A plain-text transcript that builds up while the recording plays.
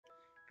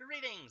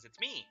Greetings, it's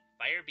me,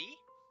 FireB,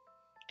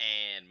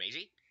 And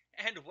Magey?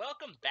 and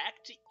welcome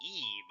back to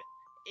Eve.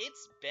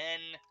 It's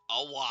been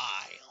A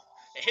while.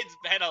 it's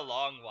been a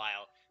long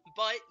while,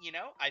 but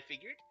I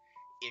figured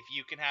if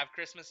you can have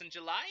Christmas in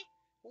July,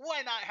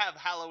 why not have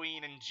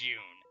Halloween in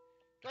June?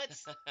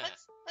 Let's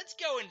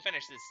go and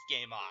finish this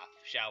game off,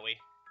 shall we?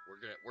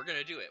 We're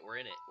gonna do it. We're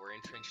in it. We're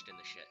entrenched in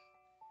the shit.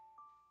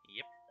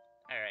 Yep.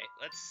 All right,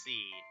 let's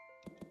see.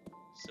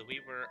 So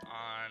we were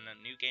on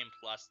New Game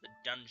Plus, the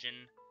dungeon,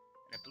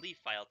 and I believe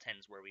File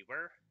 10's where we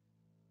were.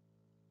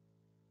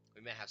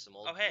 We may have some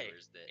old Oh hey,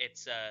 viewers that.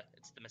 it's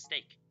the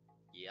mistake.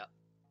 Yep.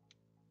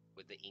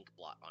 With the ink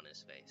blot on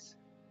his face.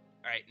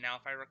 All right, now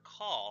if I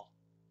recall,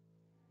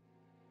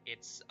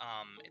 it's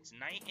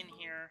night in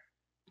here.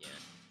 Yeah.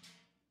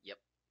 Yep.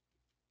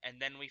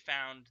 And then we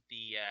found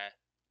the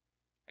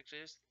actually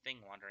there's a thing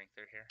wandering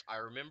through here. I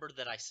remember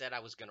that I said I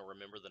was gonna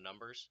remember the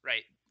numbers.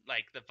 Right,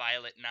 like the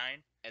Violet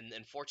 9. And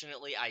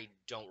unfortunately, I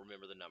don't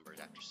remember the numbers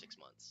after 6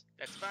 months.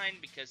 That's fine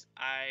because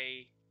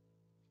I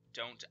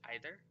don't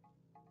either.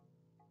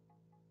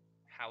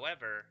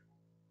 However,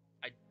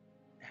 I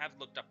have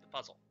looked up the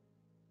puzzle.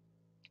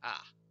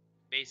 Ah.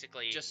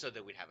 Basically, Just so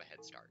that we'd have a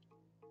head start.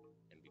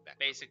 And be back.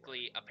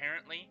 Basically,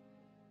 apparently,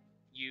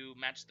 you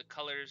match the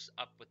colors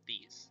up with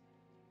these.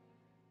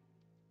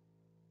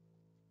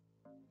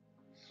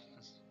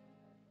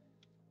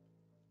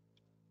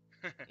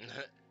 You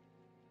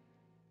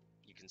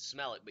can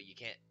smell it, but you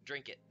can't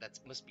drink it. That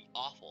must be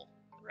awful.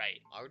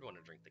 Right. I would want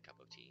to drink the cup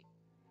of tea.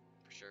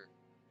 For sure.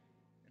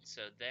 And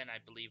so then I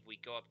believe we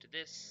go up to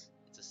this.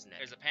 It's a snack.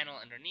 There's a panel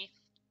underneath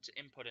to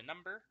input a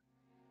number.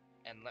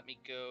 And let me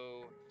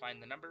go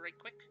find the number right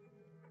quick.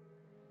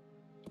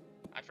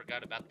 I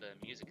forgot about the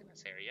music in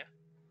this area.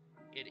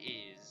 It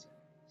is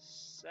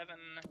 7,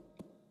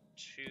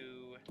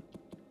 2,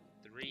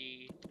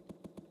 3,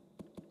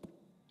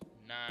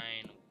 9,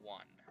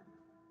 1.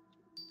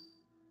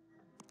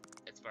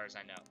 As far as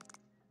I know.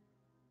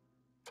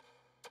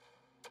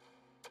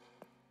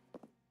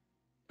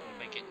 We'll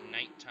make it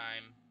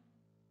nighttime.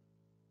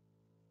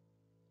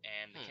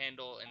 And the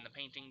candle in the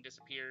painting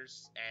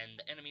disappears, and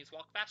the enemies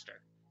walk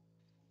faster.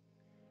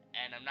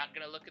 And I'm not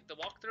gonna look at the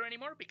walkthrough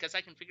anymore because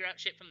I can figure out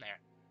shit from there.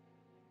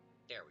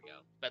 There we go.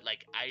 But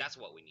that's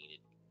what we needed.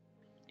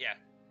 Yeah.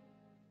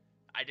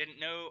 I didn't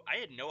know. I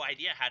had no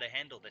idea how to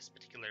handle this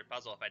particular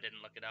puzzle if I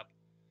didn't look it up.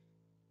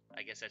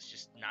 I guess that's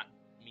just not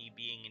me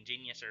being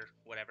ingenious or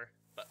whatever.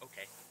 But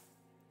okay.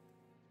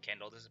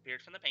 Candle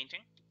disappeared from the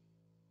painting.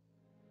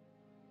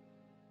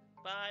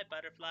 Bye,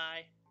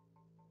 butterfly.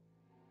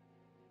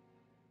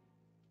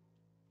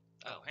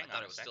 Oh, hang I thought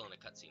on it was still in a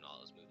cutscene while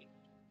I was moving.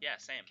 Yeah,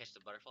 same. Catch the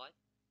butterfly?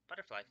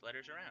 Butterfly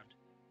flutters around.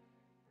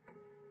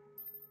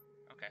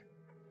 Okay.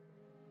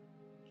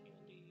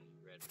 Candy,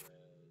 red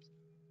rose.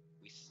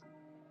 You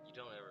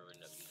don't ever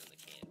end up using the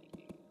candy,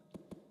 do you?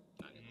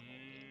 Not in the whole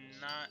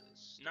game.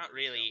 Not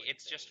really.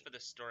 It's just for the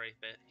story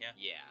bit, yeah.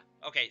 Yeah.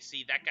 Okay,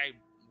 see, that guy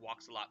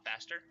walks a lot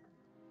faster.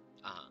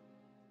 Uh-huh.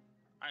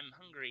 I'm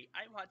hungry.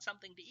 I want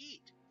something to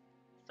eat.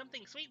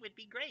 Something sweet would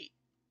be great.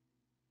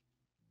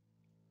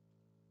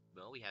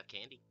 Well, we have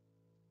candy.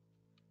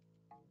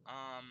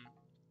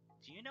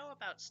 Do you know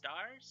about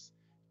stars?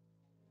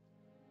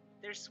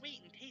 They're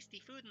sweet and tasty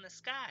food in the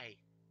sky.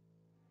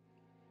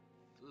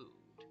 Food?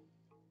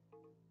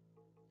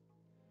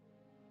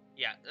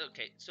 Yeah,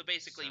 okay. So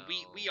basically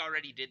we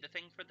already did the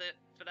thing for that.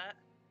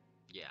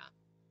 Yeah.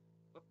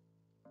 Whoop.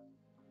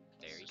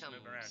 There he Just comes.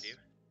 move around you.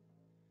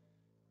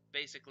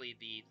 Basically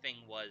the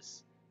thing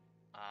was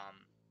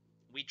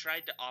we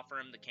tried to offer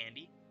him the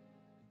candy,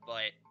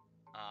 but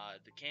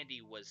the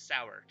candy was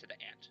sour to the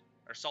ant,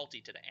 or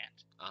salty to the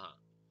ant. Uh-huh.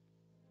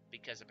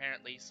 Because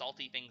apparently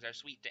salty things are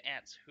sweet to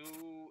ants.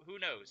 Who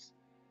knows?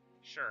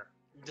 Sure.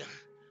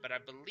 But I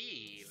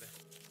believe...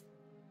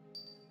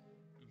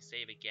 Let me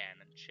save again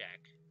and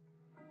check.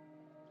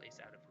 Place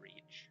out of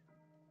reach.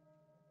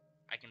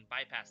 I can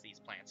bypass these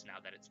plants now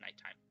that it's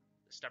nighttime.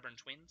 The stubborn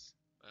twins?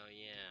 Oh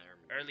yeah, I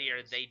remember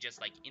Earlier those. they just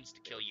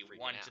insta-kill you,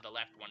 one to the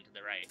left, one to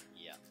the right.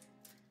 Yeah.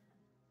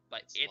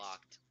 But It's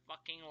locked.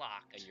 Fucking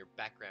locked. And your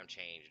background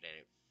changed, and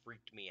it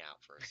freaked me out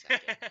for a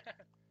second. I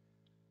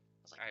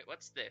was like, alright,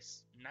 what's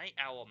this? Night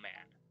Owl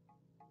Man.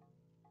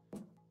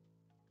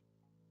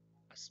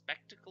 A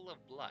spectacle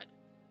of blood.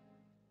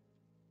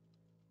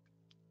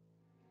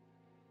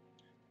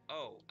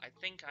 Oh, I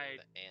think the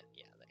ant.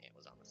 Yeah, the ant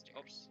was on the stairs.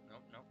 Oops. No.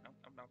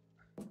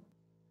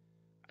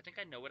 I think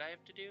I know what I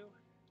have to do.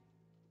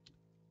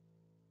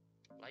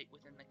 Light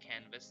within the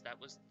canvas. That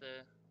was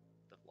the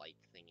light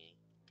thingy.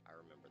 I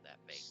remember that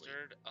vaguely.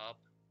 Stirred up.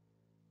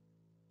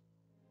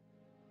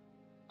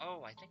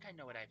 Oh, I think I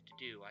know what I have to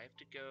do. I have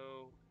to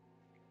go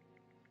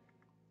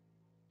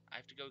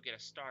get a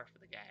star for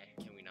the guy.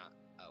 Can we not?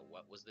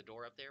 What was the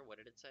door up there? What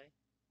did it say?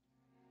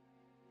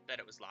 That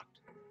it was locked.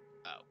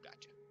 Oh,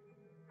 gotcha.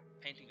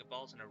 Painting of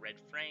balls in a red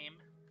frame.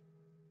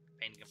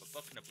 Painting of a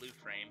book in a blue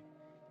frame.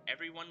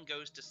 Everyone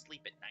goes to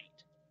sleep at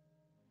night.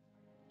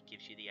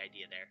 Gives you the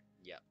idea there.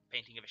 Yep.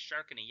 Painting of a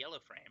shark in a yellow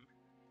frame.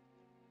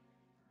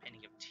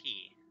 Painting of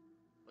tea.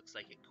 Looks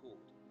like it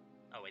cooled.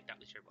 Oh wait, that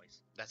was your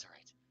voice. That's all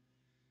right.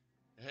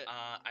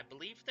 I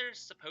believe there's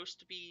supposed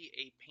to be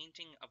a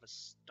painting of a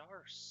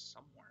star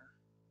somewhere.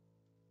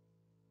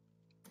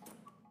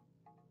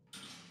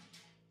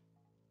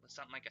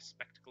 Something like a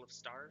spectacle of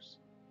stars?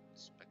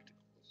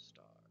 Spectacle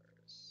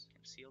stars.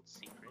 Concealed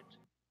secret.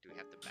 Do we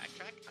have to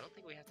backtrack? I don't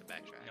think we have to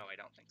backtrack. No, I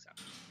don't think so.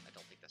 I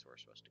don't think that's where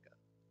we're supposed to go.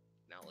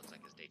 Now it looks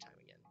like it's daytime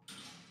again.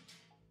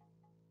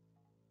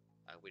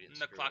 We didn't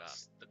screw it up.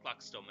 The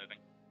clock's still moving.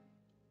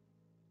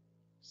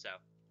 So.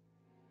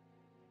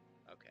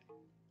 Okay.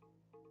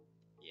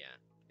 Yeah,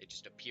 it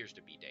just appears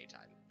to be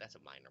daytime. That's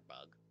a minor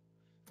bug.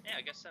 Yeah,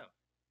 I guess so.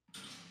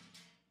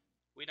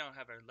 We don't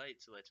have our light,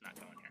 so let's not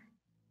go in here.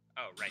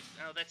 Oh, right.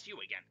 Oh, that's you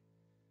again.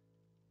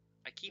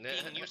 I keep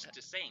being used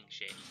to saying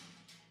shit.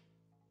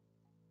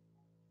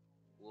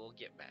 We'll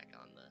get back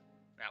on the...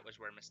 That was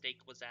where mistake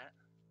was at.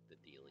 The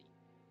dealie.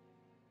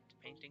 To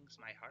paintings,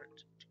 my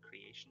heart. To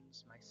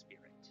creations, my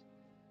spirit.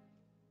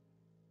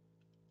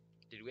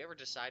 Did we ever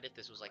decide if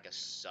this was like a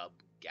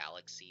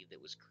sub-galaxy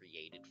that was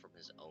created from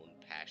his own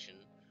passion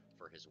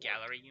for his work?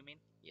 Gallery, you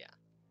mean? Yeah.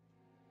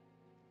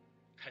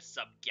 A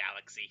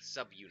sub-galaxy.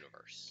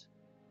 Sub-universe.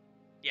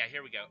 Yeah,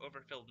 here we go.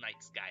 Overfilled night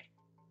sky.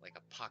 Like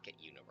a pocket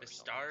universe. The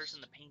stars almost.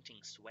 in the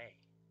painting sway.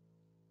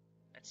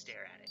 Let's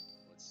stare at it.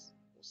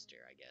 We'll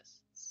stare, I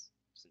guess.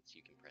 Since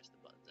you can press the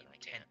buttons and I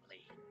can't.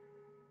 Intently.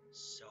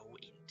 So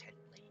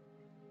intently.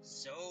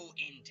 So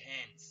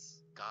intense.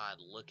 God,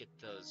 look at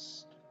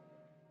those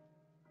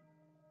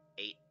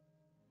 8,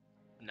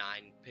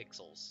 9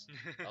 pixels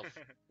of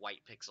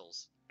white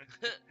pixels.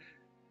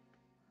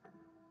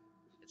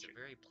 It's a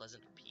very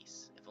pleasant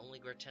piece. If only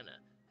Gratena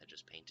had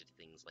just painted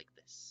things like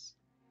this.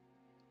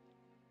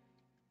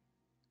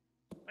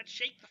 Let's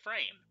shake the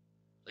frame.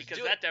 Let's because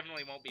do that it.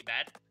 definitely won't be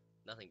bad.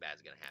 Nothing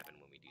bad's gonna happen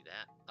when we do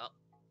that. Oh.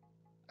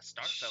 A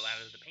star fell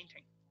out of the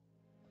painting.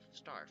 A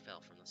star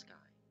fell from the sky.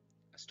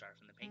 A star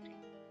from the painting.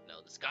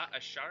 No, the sky. Got a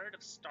shard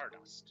of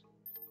stardust.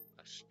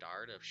 A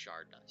shard of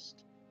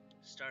shardust.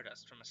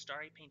 Stardust from a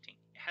starry painting.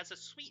 It has a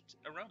sweet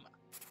aroma.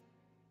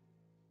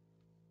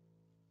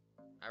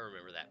 I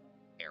remember that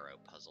arrow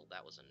puzzle.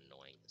 That was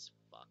annoying as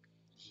fuck.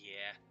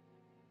 Yeah.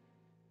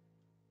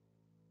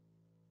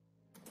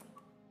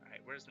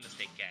 Alright, where's the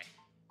mistake guy?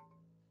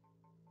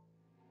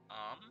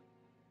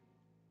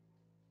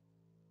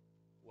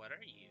 What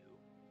are you?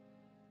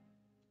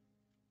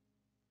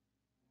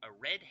 A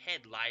red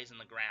head lies in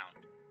the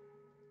ground.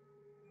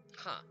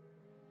 Huh.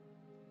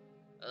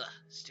 Ugh,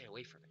 stay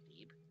away from it,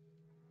 Neeb.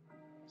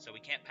 So we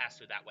can't pass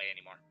through that way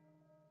anymore.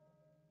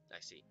 I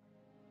see.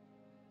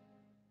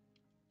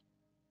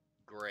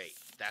 Great.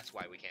 That's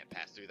why we can't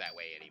pass through that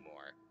way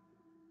anymore.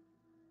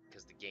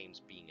 Because the game's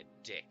being a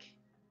dick.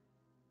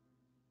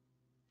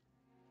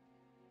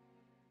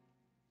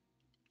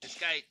 This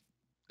guy...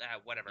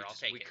 whatever, I'll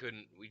take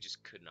it. We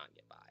just could not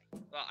get by.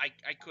 Well,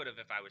 I could have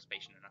if I was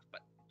patient enough,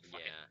 but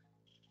fuck yeah. it.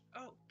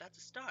 Oh, that's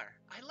a star.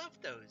 I love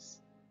those.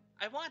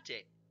 I want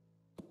it.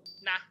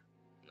 Nah.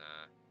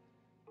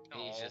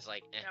 He's just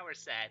like, eh. Now we're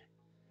sad.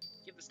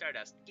 Give the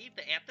stardust. Give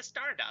the ant the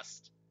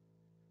stardust.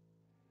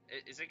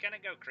 Is it gonna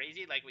go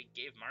crazy like we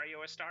gave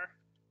Mario a star?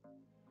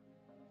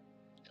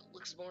 It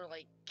looks more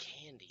like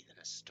candy than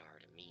a star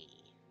to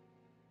me.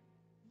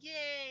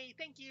 Yay!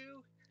 Thank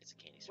you! It's a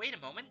candy star. Wait a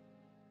moment.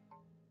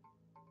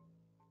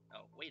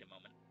 Oh, wait a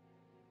moment.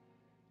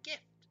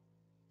 Gift.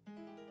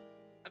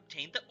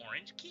 Obtain the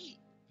orange key.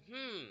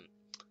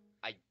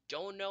 I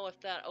don't know if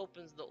that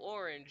opens the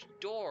orange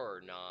door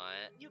or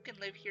not. You can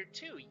live here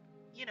too.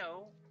 You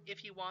know,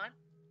 if you want.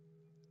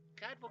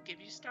 God will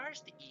give you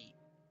stars to eat.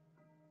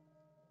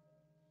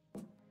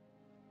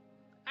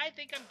 I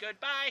think I'm good.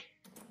 Bye.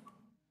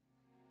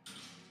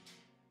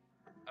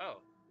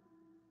 Oh.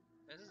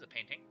 This is a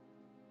painting.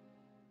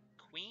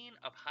 Queen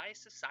of High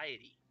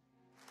Society.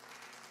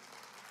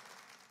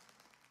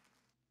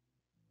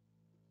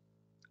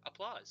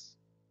 Applause.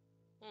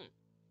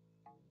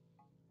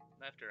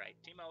 Left or right?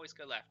 Team always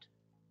go left.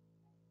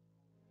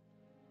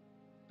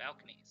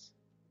 Balconies.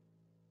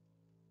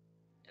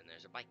 And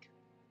there's a bike.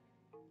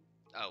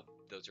 Oh,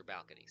 those are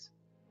balconies.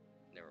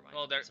 Never mind.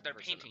 Well, they're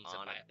person paintings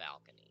on of a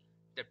balcony.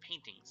 They're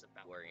paintings of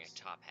balconies. Wearing a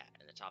top hat,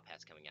 and the top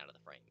hat's coming out of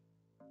the frame.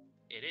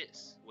 It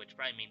is, which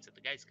probably means that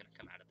the guy's gonna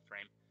come out of the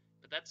frame.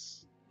 But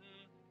that's,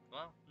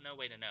 well, no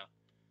way to know.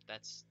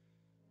 That's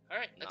all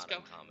right. Let's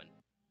go. Uncommon.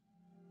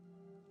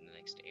 In the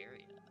next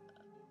area.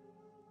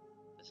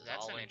 This is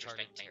That's all an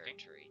uncharted interesting painting.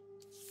 territory.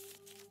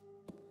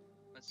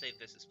 Let's say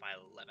this is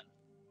file 11.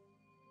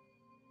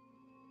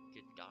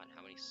 Good God,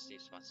 how many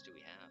save spots do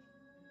we have?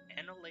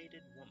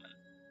 Annihilated woman.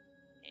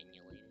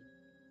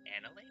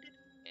 Annulated?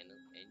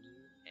 Annihilated?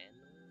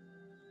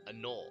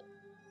 Annul.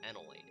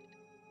 Annihilated.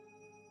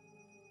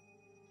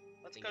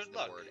 Let's I think go it's the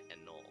look. word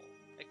annul.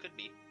 It could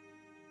be.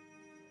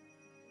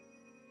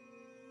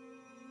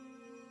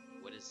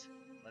 What is...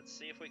 Let's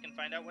see if we can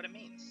find out what it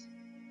means.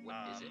 What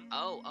is it?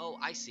 Oh,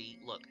 I see.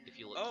 Look, if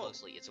you look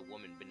closely, it's a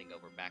woman bending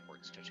over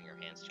backwards, touching her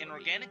hands to In her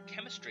organic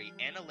chemistry,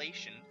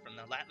 annihilation, from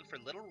the Latin for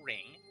little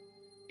ring,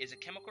 is a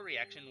chemical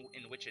reaction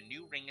in which a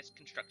new ring is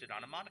constructed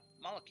on a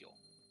molecule.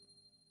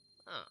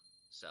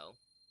 So,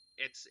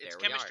 It's there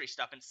we chemistry are.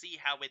 stuff, and see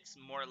how it's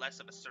more or less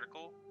of a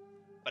circle,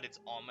 but it's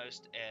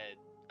almost a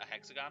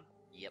hexagon?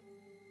 Yep.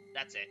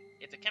 That's it.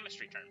 It's a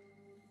chemistry term.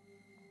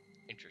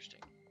 Interesting.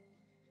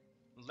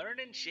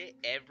 Learning shit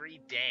every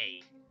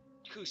day.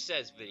 Who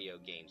says video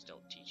games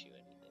don't teach you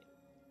anything?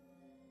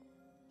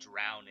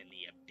 Drown in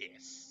the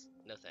abyss.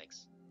 No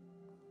thanks.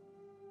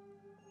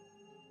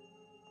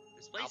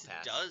 This place I'll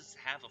pass. does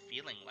have a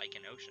feeling like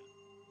an ocean.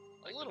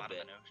 Like A little the bottom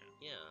bit. of an ocean.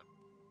 Yeah.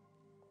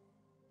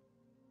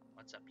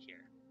 What's up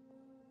here?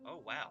 Oh,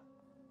 wow.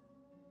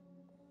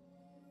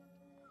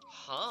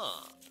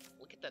 Huh.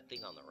 Look at that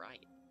thing on the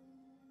right.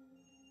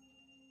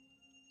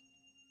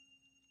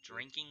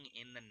 Drinking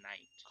in the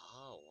night.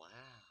 Oh, wow.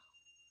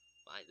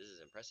 My, this is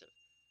impressive.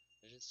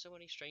 There's just so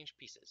many strange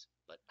pieces,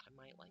 but I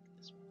might like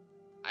this one.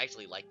 I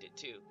actually liked it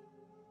too.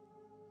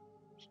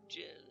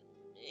 Yeah.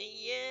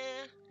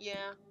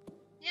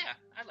 Yeah,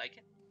 I like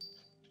it.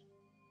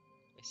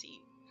 I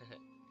see.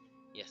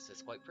 Yes,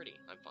 it's quite pretty.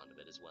 I'm fond of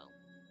it as well.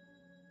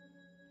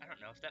 I don't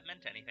know if that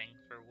meant anything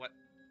for what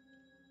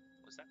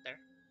was that there?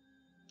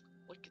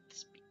 What could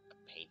this be? A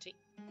painting?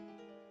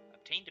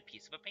 Obtained a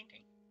piece of a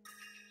painting.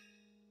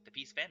 The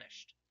piece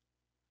vanished.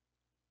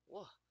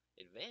 Whoa,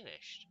 it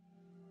vanished.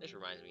 This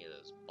reminds me of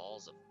those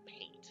balls of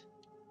paint.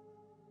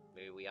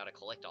 Maybe we ought to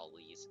collect all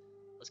these.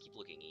 Let's keep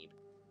looking, Ebe.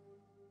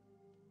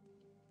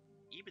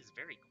 Eve is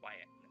very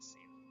quiet in this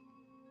scene.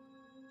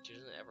 She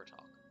doesn't ever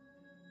talk.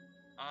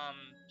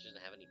 She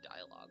doesn't have any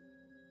dialogue.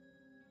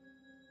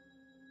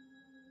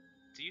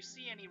 Do you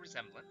see any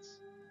resemblance?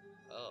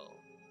 Oh.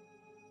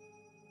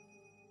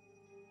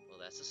 Well,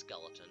 that's a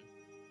skeleton.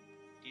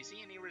 Do you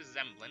see any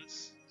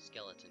resemblance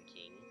Skeleton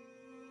King.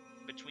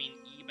 between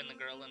Eve and the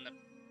girl in the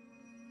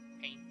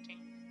painting?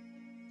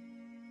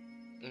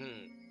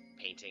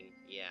 Painting,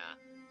 yeah.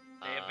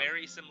 They have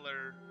very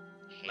similar,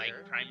 hair? like,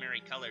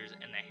 primary colors,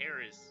 and the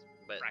hair is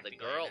But the practically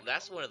girl, identical.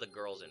 that's one of the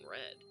girls in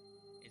red.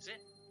 Is it?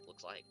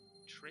 Looks like.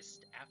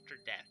 Tryst After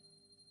Death.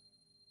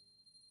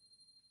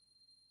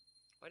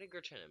 Why did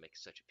Gertrude make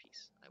such a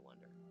piece, I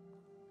wonder?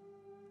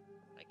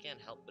 I can't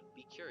help but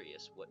be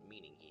curious what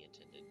meaning he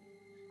intended.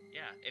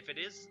 Yeah, if it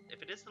is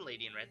the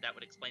lady in red, that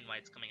would explain why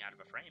it's coming out of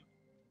a frame.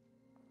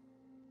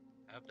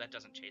 I hope that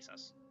doesn't chase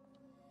us.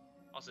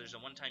 Also, there's a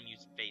one-time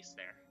use vase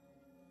there.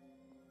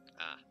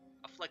 Ah.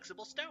 A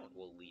flexible stone.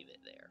 We'll leave it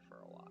there for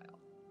a while.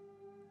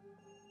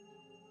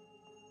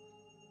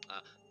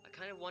 I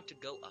kind of want to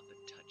go up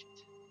and touch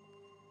it.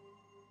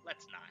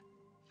 Let's not.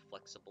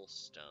 Flexible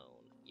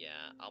stone.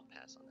 Yeah, I'll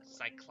pass on that one.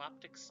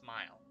 Cycloptic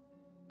smile.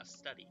 A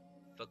study.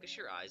 Focus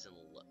your eyes and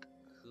look.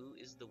 Who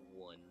is the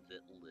one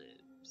that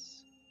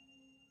lives?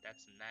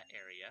 That's in that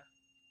area.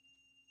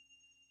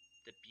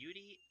 The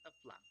beauty of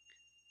Blanc.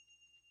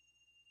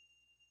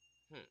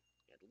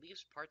 It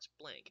leaves parts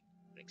blank.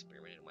 An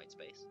experiment in white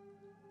space?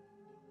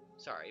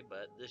 Sorry,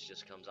 but this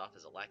just comes off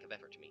as a lack of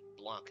effort to me.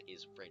 Blanc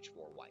is French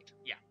for white.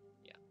 Yeah.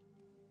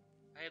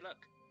 Hey, look.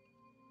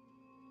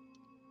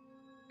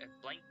 A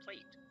blank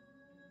plate.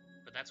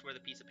 But that's where the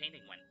piece of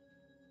painting went.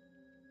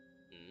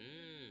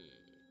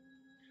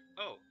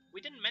 Oh, we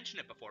didn't mention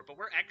it before, but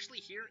we're actually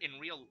here in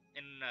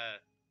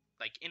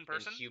in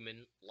person. In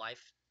human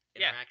life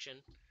interaction.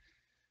 Yeah.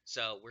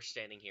 So we're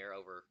standing here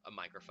over a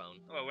microphone.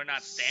 Well, we're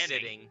not standing.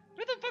 Sitting.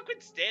 Who the fuck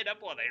would stand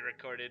up while they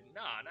recorded?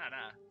 No.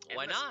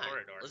 Why not?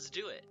 Corridor. Let's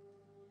do it.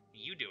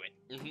 You do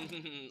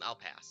it. I'll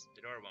pass.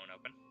 The door won't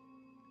open.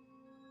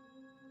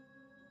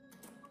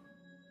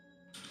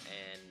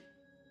 And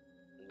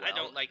I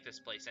don't like this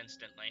place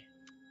instantly.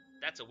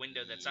 That's a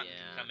window that something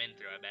can come in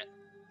through, I bet.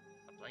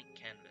 A blank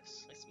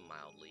canvas. It's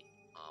mildly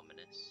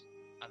ominous.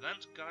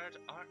 Avant-garde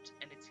art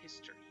and its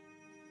history.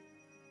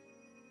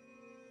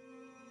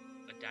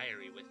 A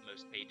diary with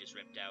most pages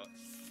ripped out.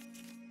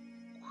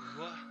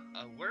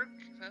 A work?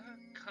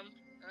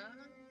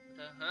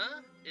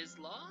 Is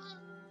law?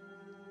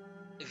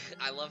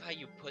 I love how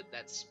you put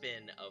that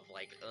spin of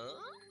like,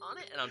 on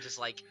it, and I'm just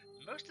like...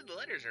 Most of the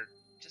letters are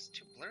just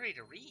too blurry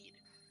to read.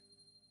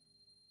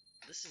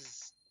 This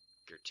is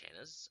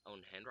Gertana's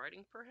own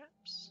handwriting,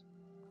 perhaps?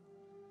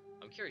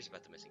 I'm curious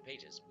about the missing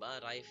pages,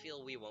 but I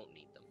feel we won't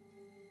need them.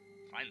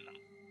 Find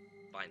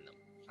them.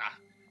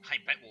 I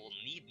bet we'll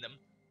need them.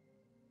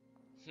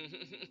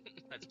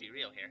 Let's be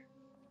real here.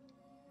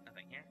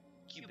 Nothing here.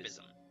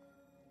 Cubism.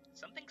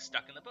 Something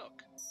stuck in the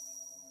book.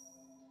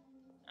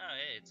 Oh,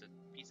 hey, it's a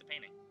piece of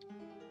painting.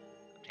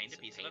 Obtained a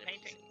piece of a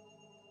painting.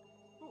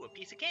 Ooh, a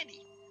piece of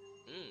candy.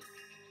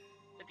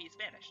 The piece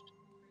vanished.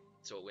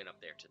 So it went up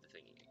there to the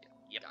thingy again.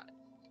 Yep. Got it.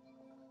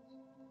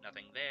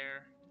 Nothing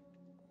there.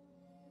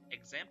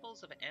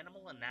 Examples of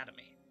animal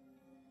anatomy.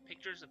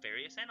 Pictures of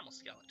various animal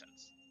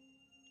skeletons.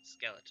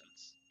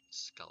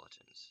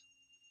 Skeletons.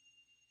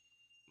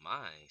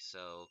 My,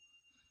 so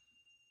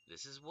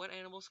this is what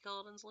animal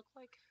skeletons look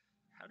like?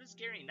 How does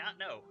Gary not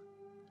know?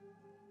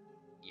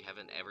 You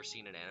haven't ever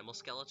seen an animal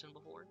skeleton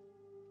before?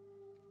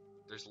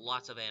 There's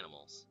lots of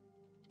animals.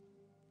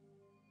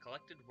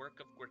 Collected work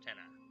of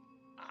Guertena.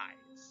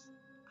 Eyes.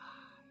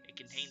 It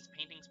contains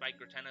paintings by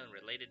Guertena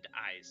related to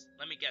eyes.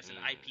 Let me guess, an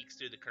eye peeks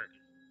through the curtain.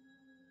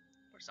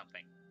 Or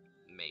something.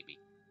 Maybe.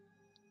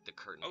 The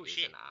curtain Oh, is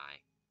shit. an eye.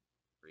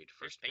 Read There's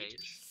first page.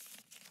 pages.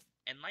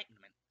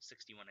 Enlightenment,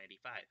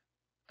 6185.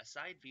 A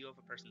side view of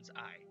a person's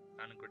eye,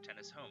 found in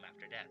Gortena's home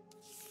after death.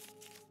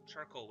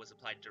 Charcoal was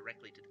applied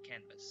directly to the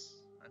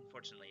canvas.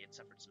 Unfortunately, it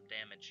suffered some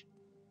damage.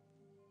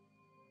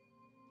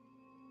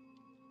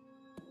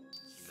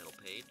 Middle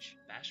page.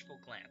 Bashful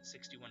Glance,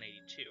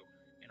 6182.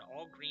 An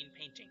all-green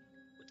painting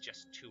with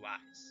just 2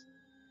 eyes.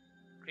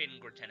 Created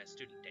in Gortena's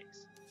student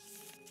days.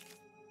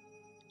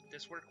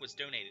 This work was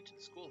donated to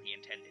the school he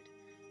attended,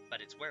 but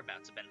its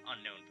whereabouts have been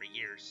unknown for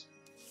years.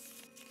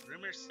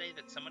 Rumors say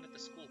that someone at the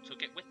school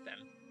took it with them,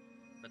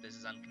 but this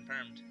is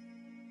unconfirmed.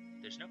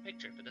 There's no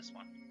picture for this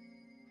one.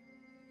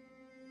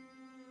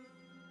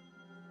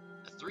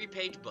 A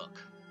 3-page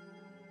book.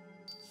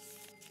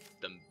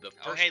 The first.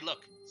 Oh, hey,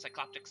 look!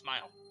 Cycloptic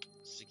Smile.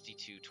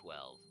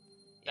 6212.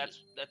 That's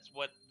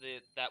what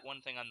that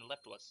one thing on the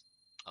left was.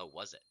 Oh,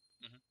 was it?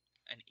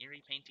 An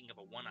eerie painting of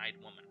a one-eyed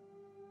woman.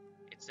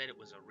 It said it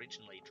was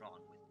originally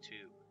drawn with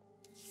 2.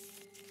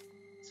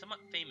 Somewhat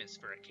famous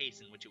for a case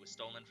in which it was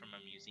stolen from a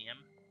museum,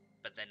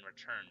 but then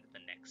returned the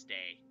next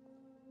day.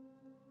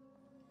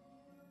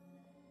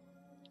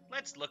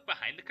 Let's look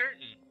behind the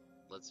curtain.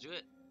 Let's do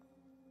it.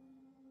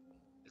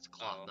 It's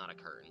cloth, not a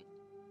curtain.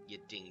 You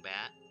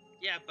dingbat.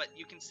 Yeah, but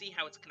you can see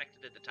how it's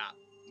connected at the top.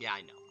 Yeah,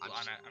 I know. On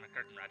a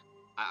curtain rod.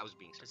 I was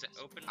being Does it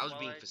sarcastic. open I was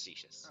while being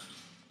facetious.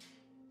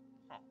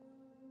 Oh.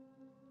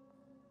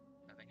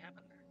 Nothing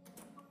happened there.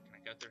 Can I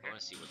go through I here?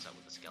 want to see what's up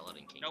with the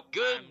Skeleton King. Nope.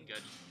 Good. I'm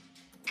good.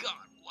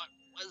 God, what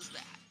was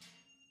that?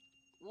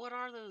 What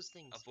are those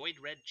things? Avoid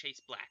red,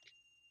 chase black.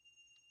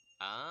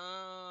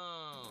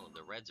 Oh,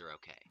 the reds are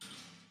okay.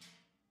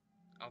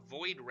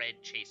 Avoid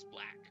red, chase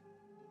black.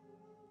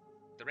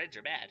 The reds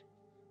are bad.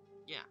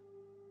 Yeah.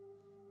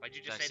 Why'd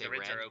you Did just I say say the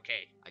reds red? are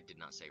okay? I did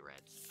not say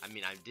red. I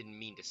mean, I didn't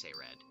mean to say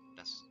red.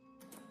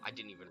 I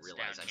didn't even It's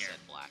realize down I here.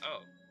 said black.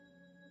 Oh,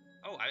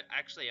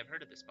 I've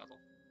heard of this puzzle.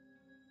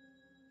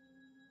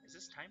 Is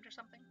this timed or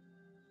something?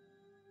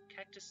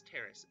 Cactus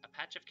Terrace, a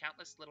patch of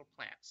countless little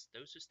plants.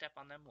 Those who step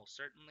on them will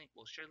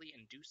surely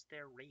induce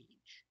their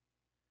rage.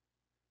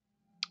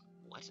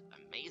 What? A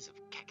maze of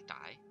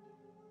cacti?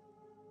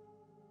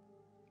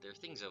 There are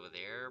things over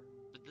there,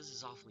 but this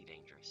is awfully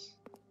dangerous.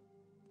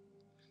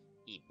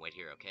 Eve, wait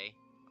here, okay?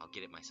 I'll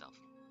get it myself.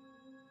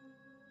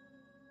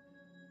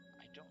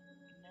 I don't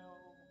know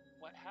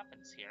what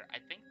happens here. I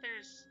think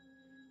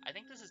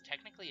this is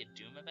technically a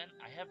Doom event.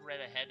 I have read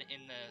ahead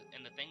in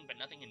the thing, but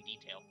nothing in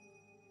detail.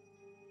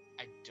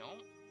 I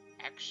don't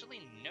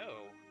actually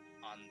know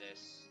on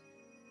this.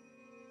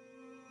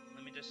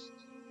 Let me just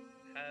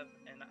have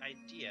an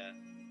idea.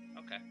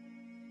 Okay.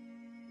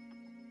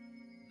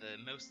 The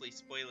mostly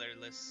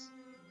spoilerless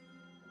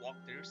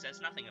walkthrough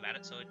says nothing about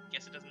it, so I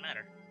guess it doesn't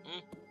matter.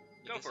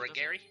 Go for it,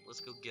 Gary.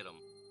 Let's go get him.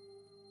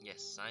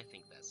 Yes, I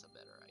think that's a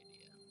better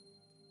idea.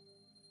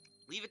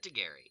 Leave it to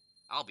Gary.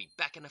 I'll be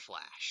back in a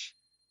flash.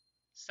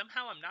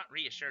 Somehow I'm not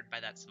reassured by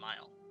that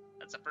smile.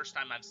 That's the first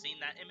time I've seen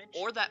that image.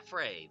 Or that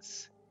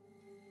phrase.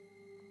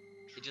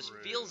 It just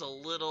feels a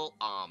little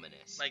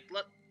ominous. Like,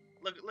 look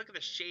at the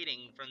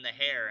shading from the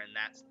hair and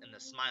the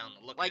smile and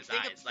the look in his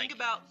eyes.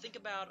 Think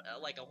about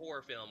like a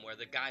horror film where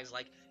the guy's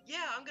like,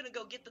 "Yeah, I'm gonna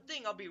go get the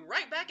thing. I'll be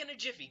right back in a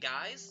jiffy,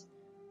 guys."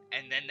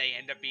 And then they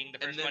end up being the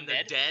first one and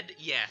then dead. Dead,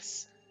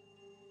 yes.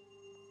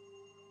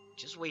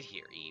 Just wait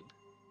here, Ebe.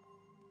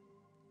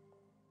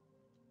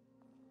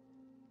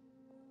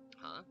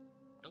 Huh?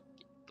 Don't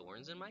get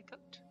thorns in my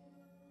coat.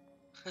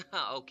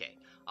 Okay,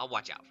 I'll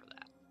watch out for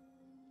that.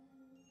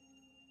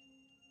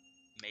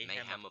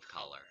 Mayhem of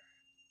color.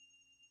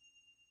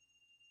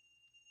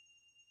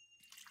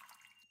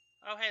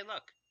 Oh, hey,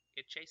 look.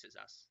 It chases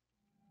us.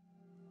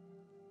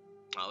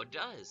 Oh, it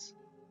does.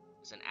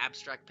 It's an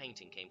abstract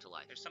painting came to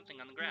life. There's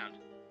something on the ground.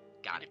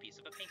 Got a it. piece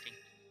of a painting.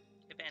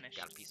 It vanished.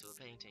 Got a piece of a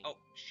painting. Oh,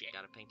 shit.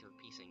 Got a paint of a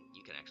piecing.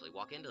 You can actually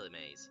walk into the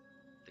maze.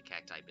 The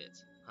cacti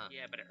bits. Huh.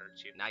 Yeah, but it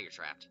hurts you. Now you're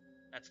trapped.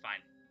 That's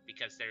fine,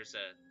 because there's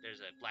a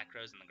black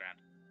rose in the ground.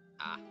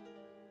 Ah.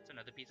 It's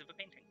another piece of a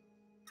painting.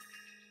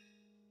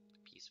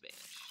 Piece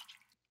vanished.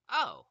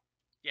 Oh.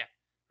 Yeah.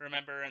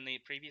 Remember in the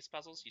previous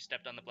puzzles, you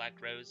stepped on the black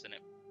rose and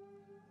it...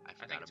 I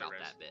forgot about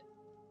that bit.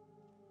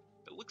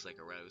 It looks like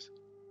a rose.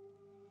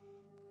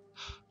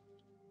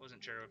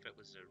 Wasn't sure if it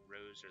was a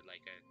rose or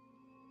like a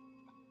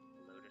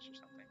lotus or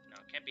something. No,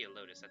 it can't be a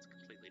lotus. That's a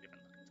completely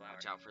different looking flower.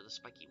 Watch out for the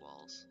spiky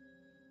walls.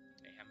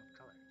 Mayhem of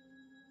color.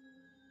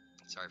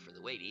 Sorry for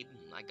the wait, Eden.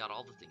 I got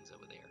all the things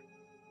over there.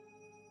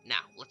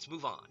 Now, let's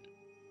move on.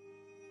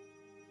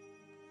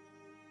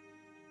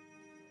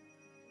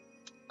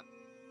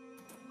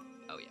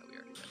 Oh yeah, we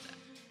already read that.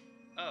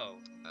 Oh.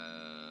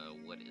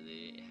 What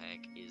the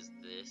heck is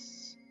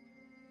this?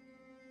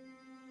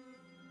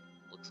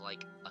 Looks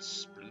like a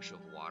sploosh of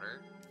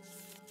water.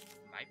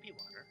 Might be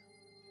water.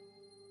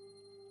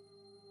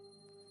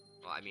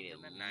 Well, I mean, it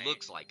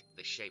looks like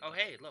the shape. Oh,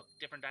 hey, look,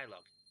 different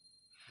dialogue.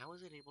 How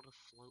is it able to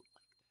float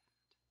like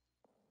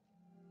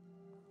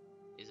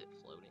that? Is it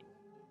floating?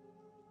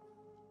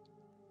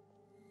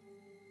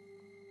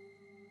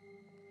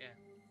 Yeah.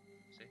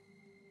 See?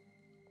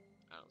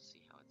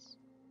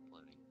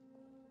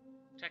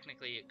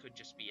 Technically, it could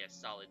just be a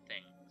solid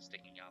thing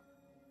sticking up.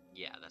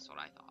 Yeah, that's what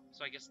I thought.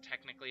 So I guess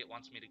technically it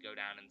wants me to go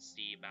down and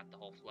see about the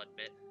whole flood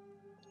bit.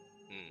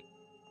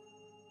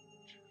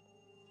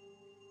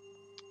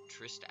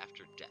 Tryst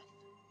after death.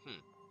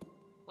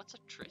 What's a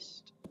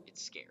tryst?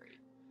 It's scary.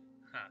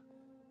 Huh.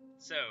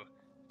 So,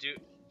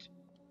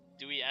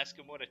 do we ask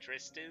him what a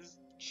tryst is?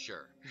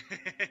 Sure.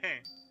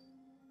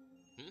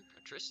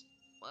 A tryst?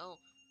 Well,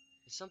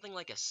 it's something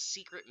like a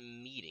secret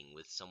meeting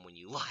with someone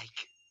you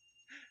like.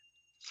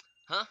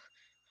 Huh?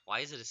 Why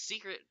is it a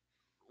secret?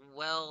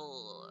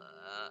 Well,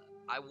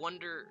 I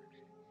wonder...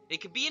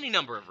 It could be any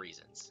number of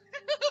reasons.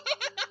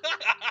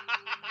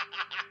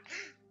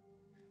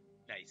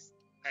 Nice.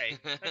 Alright,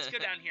 let's go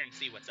down here and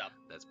see what's up.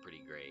 That's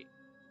pretty great.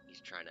 He's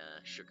trying to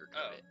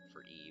sugarcoat it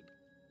for Ebe.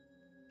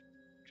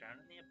 Drown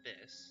in the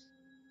abyss.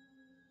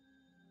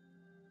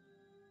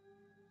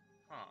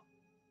 Huh.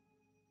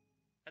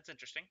 That's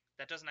interesting.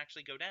 That doesn't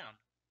actually go down.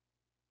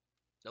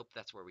 Nope,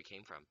 that's where we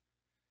came from.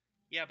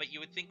 Yeah, but you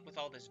would think with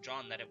all this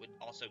drawn that it would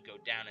also go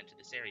down into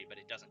this area, but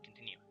it doesn't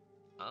continue.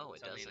 Oh, it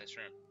It's only doesn't. in this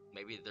room.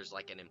 Maybe there's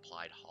like an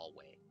implied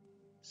hallway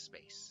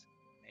space.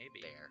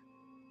 Maybe. There.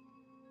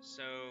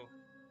 So,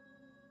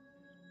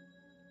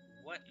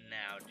 what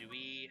now?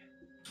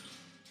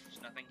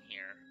 There's nothing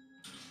here.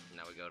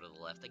 Now we go to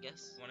the left, I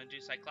guess? Want to do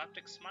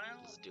Cycloptic Smile?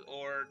 Let's do it.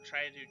 Or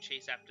try to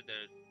chase after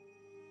the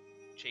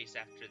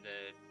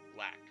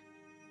black?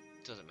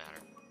 Doesn't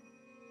matter.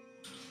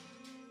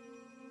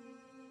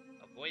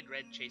 Avoid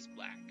red, chase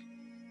black.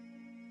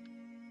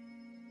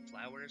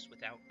 Flowers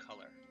without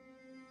color.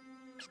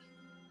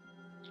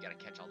 You gotta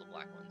catch all the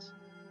black ones.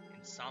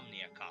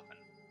 Insomnia Coffin.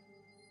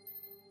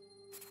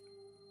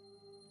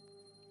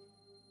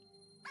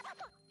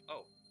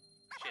 Oh,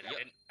 shit!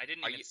 Yep. I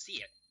didn't even see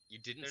it. You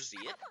didn't see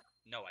it?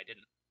 No, I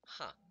didn't.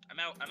 Huh. I'm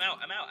out.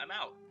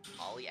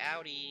 Ollie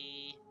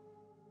outie.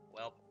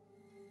 Well,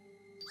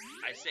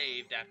 I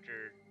saved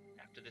after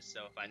this,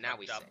 so if I now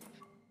we fucked up, save.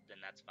 then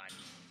that's fine.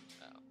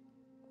 Oh.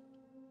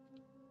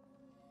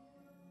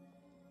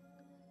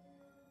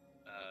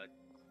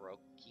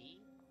 Croaky?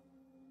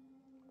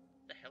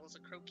 The hell is a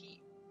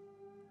croaky?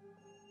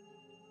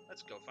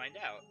 Let's go find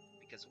out,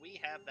 because we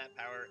have that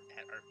power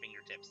at our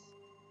fingertips.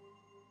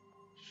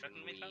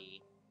 Shouldn't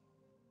we?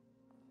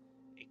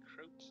 A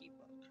croaky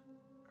book.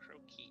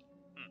 Croaky.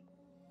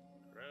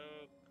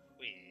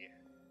 Croaky.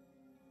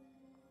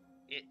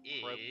 It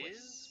is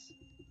Croquis.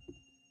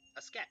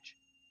 a sketch.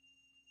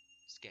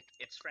 Sketch.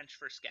 It's French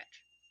for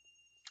sketch.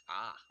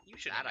 Ah, You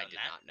should that have I known did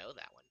that. not know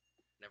that one.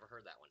 Never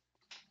heard that one.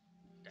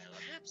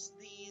 Perhaps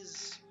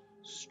these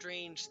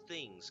strange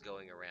things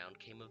going around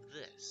came of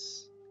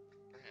this.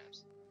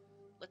 Perhaps.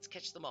 Let's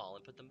catch them all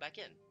and put them back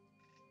in.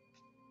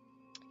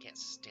 I can't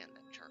stand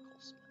that charcoal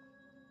smell.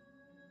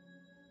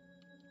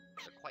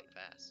 They're quite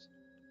fast.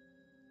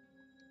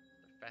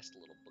 They're fast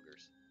little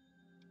boogers.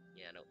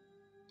 Yeah, no.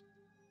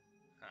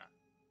 Huh.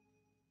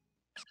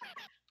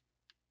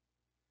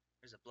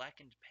 There's a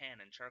blackened pan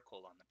and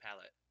charcoal on the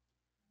pallet.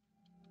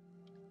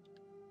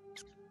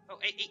 Oh,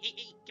 hey,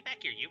 get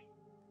back here, you!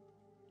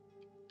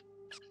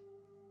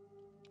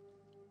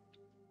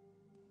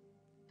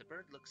 The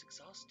bird looks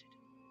exhausted.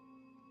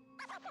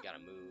 You gotta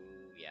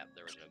move. Yeah,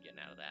 there was no getting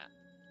out of that.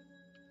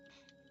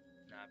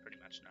 Nah, pretty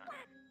much not.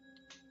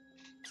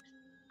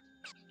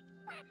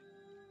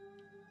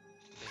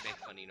 They make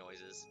funny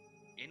noises.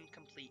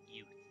 Incomplete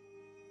youth.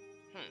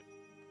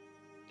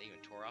 They even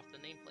tore off the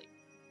nameplate.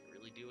 They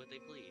really do what they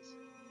please.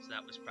 So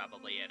that was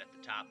probably it at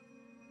the top.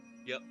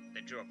 Yep.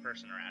 They drew a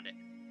person around it.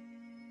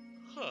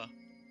 Huh.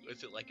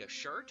 Is it like a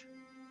shirt?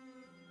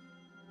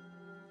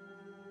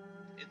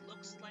 It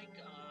looks like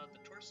the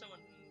torso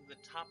and the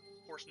top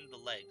portion of the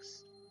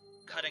legs.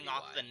 That Cutting would be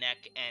off why. the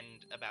neck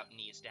and about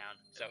knees down.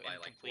 So by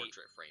like incomplete.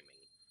 portrait framing.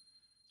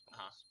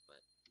 Almost,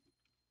 but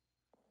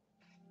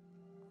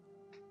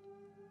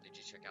did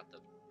you check out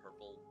the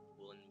purple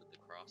woolen with the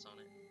cross on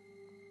it?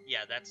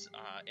 Yeah, that's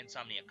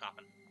Insomnia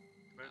Coffin.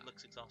 The bird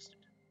looks exhausted.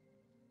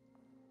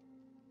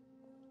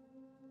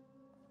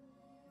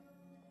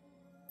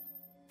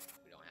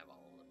 We don't have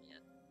all of them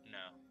yet.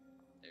 No.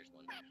 There's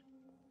one.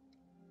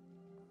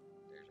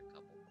 There's a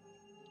couple.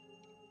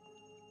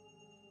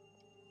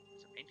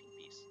 It's a painting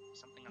piece.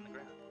 Something on the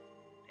ground.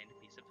 Painted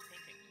piece of a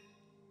painting.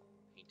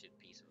 Painted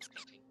piece of a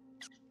painting.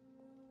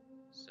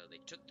 So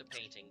they took the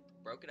painting,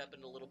 broke it up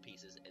into little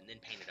pieces, and then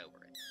painted over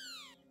it.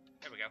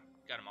 There we go.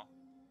 Got them all.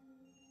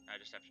 I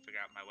just have to figure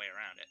out my way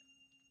around it.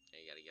 Now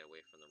you gotta get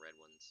away from the red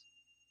ones.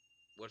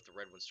 What if the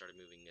red ones started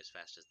moving as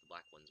fast as the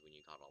black ones when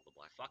you caught all the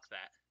black Fuck ones?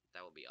 that.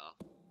 That would be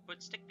awful.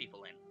 Put stick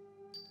people in.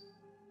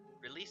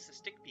 Release the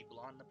stick people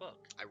on the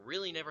book. I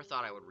really never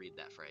thought I would read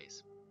that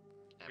phrase.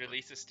 Ever.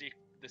 Release the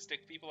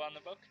stick people on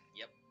the book?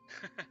 Yep.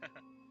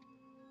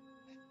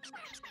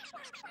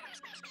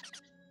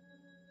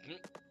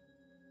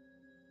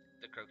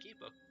 The croquis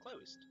book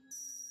closed.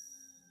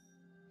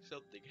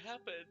 Something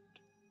happened.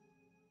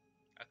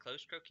 A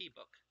closed croquis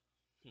book.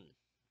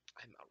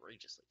 I'm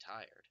outrageously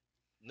tired.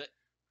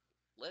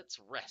 let's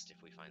rest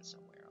if we find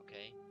somewhere,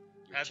 okay?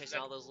 You're That's- chasing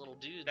that- all those little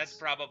dudes. That's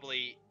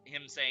probably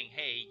him saying,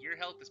 "Hey, your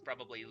health is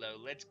probably low.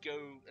 Let's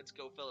go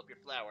fill up your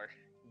flower."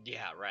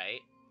 Yeah,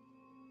 right.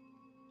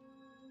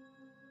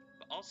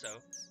 But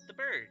also, the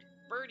bird.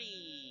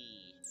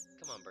 Birdie!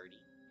 Come on, Birdie.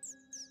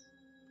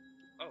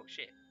 Oh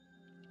shit.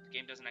 The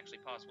game doesn't actually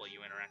pause while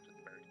you interact with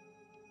the bird.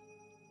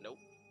 Nope.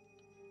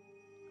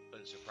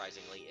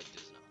 Unsurprisingly, it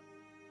does not.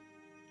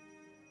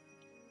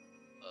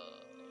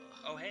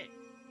 Oh hey,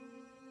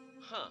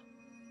 Huh.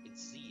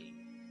 It's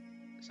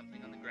Zing.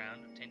 something on the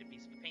ground obtained a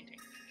piece of a painting.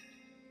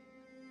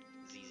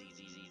 Z Z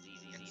Z Z Z Z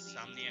Z Z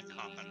Insomnia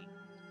coffin.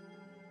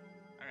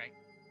 Alright.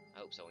 I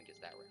hope someone gets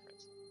that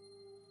reference.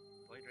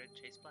 Void red,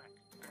 chase black.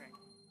 Alright.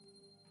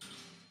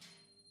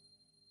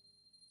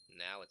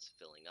 Now it's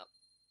filling up.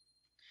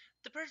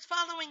 The bird's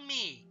following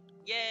me!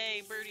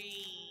 Yay,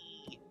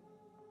 Birdie!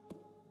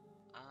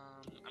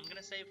 I'm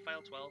gonna save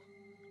file 12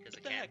 because I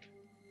What the can. heck?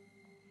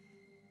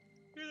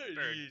 You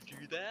Bird. need to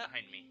do that.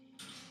 Behind me.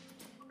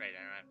 Right,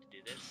 I don't have to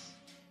do this.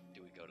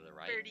 Do we go to the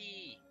right?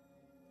 Birdie!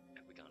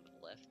 Have we gone to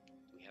the left?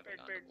 We haven't Bird,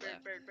 gone bird, to the bird,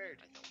 left. bird, bird.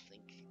 I don't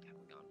think. Have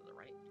we gone to the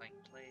right? Blank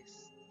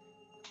place.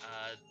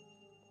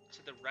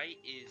 To the right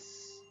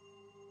is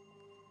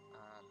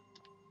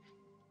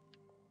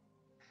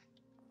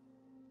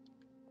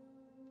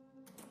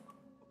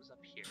what was up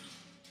here?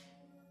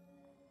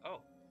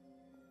 Oh,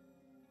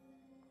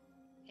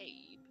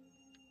 Hey,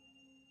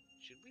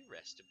 should we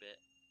rest a bit?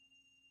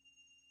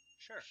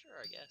 sure. Sure,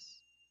 I guess.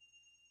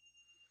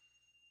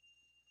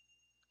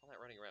 All that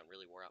running around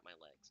really wore out my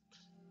legs.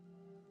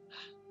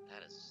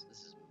 This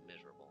is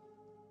miserable.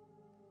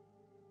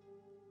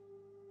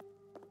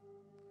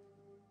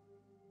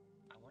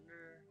 I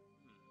wonder.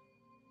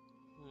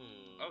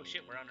 Hmm. Oh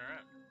shit, we're on our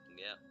own.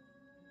 Yep.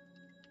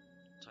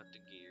 Talk to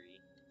Gary.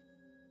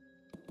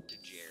 To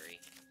Jerry.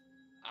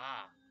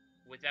 Ah,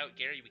 without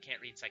Gary, we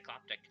can't read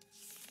Cycloptic.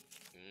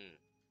 Hmm.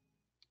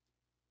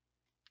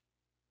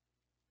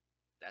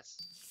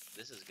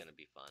 This is gonna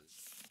be fun.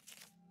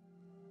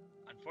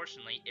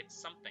 Unfortunately, it's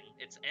something.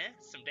 It's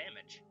some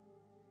damage.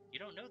 You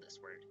don't know this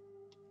word.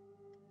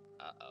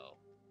 Uh-oh.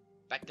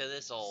 Back to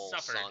this old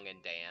Suffered. song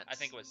and dance. I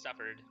think it was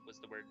suffered was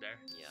the word there.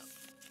 Yeah.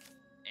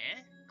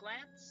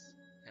 Glance?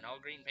 An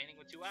all-green painting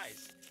with two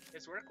eyes.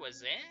 His work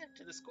was,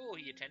 to the school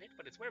he attended,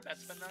 but its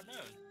whereabouts have been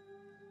unknown.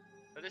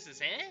 But this is,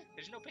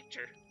 there's no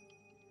picture.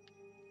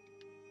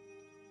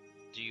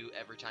 Do you,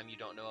 every time you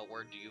don't know a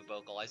word, do you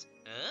vocalize,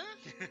 huh?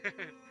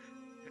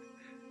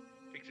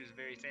 Pictures of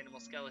various animal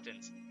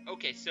skeletons.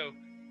 Okay, so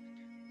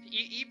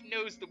Eve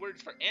knows the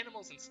words for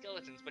animals and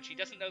skeletons, but she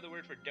doesn't know the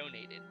word for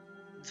donated.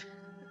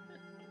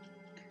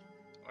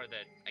 Or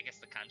I guess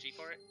the kanji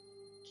for it?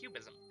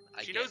 Cubism.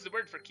 She knows the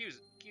word for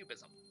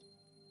cubism.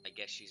 I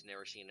guess she's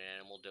never seen an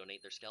animal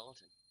donate their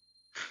skeleton.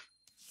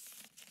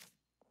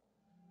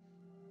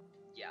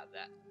 Yeah,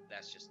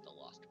 that's just the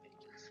lost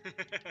pages.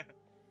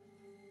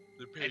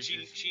 And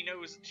she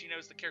knows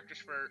the characters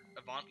for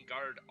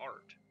avant-garde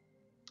art.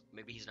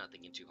 Maybe he's not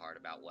thinking too hard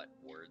about what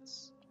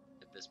words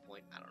at this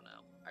point. I don't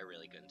know. I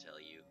really couldn't tell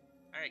you.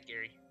 Alright,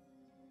 Gary.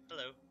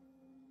 Hello.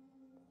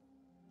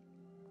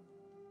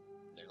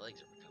 Their legs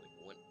are becoming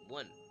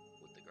one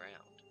with the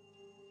ground.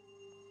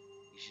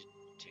 You should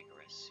take a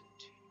rest soon,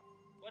 too.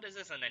 What is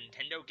this, a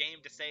Nintendo game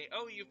to say,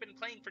 oh, you've been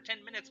playing for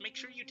 10 minutes, make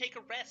sure you take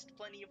a rest,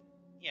 plenty of,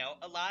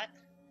 a lot?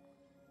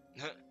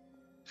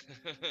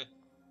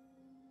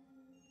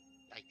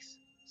 Yikes.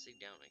 Sitting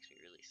down makes me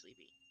really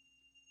sleepy.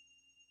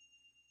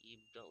 You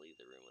don't leave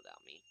the room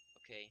without me,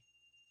 okay?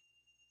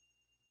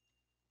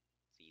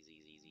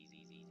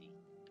 Z.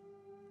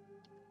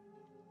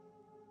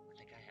 I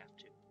think I have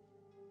to.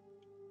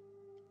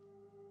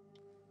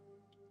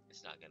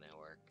 It's not gonna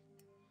work.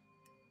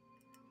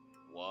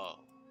 Whoa.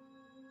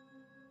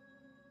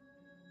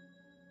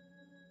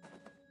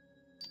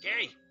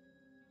 Gary!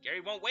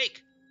 Gary won't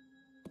wake!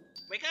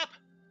 Wake up!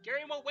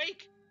 Gary won't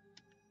wake!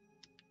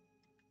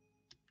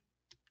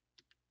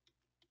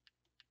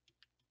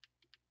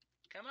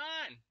 Come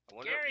on! I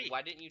wonder, Gary!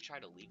 why didn't you try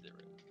to leave the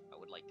room? I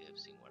would like to have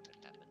seen what had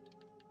happened.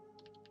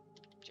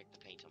 Check the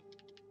paintum.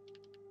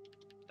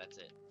 That's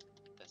it.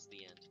 That's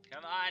the end.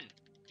 Come on!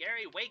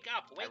 Gary, wake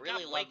up! Wake I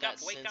really up! love Wake that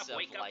up! Wake sense up!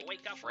 Wake of, up! like, Wake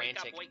up! Wake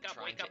up! frantic Wake up!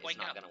 trying Wake to- up! Wake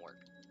It's not up! gonna work.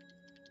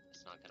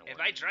 It's not gonna work.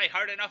 If I try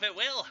hard enough, it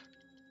will!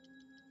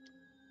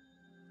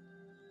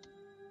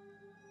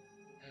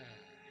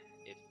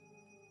 If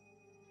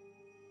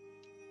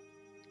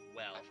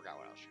Well, I forgot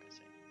what I was trying to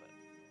say, but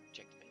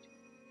check the painting.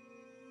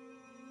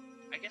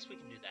 I guess we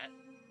can do that.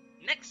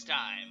 Next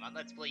time on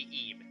Let's Play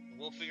Eve,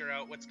 we'll figure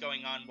out what's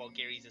going on while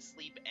Gary's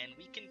asleep, and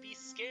we can be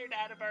scared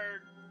out of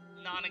our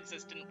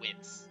non-existent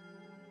wits.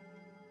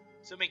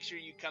 So make sure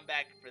you come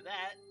back for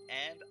that,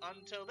 and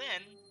until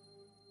then,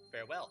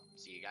 farewell.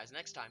 See you guys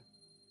next time.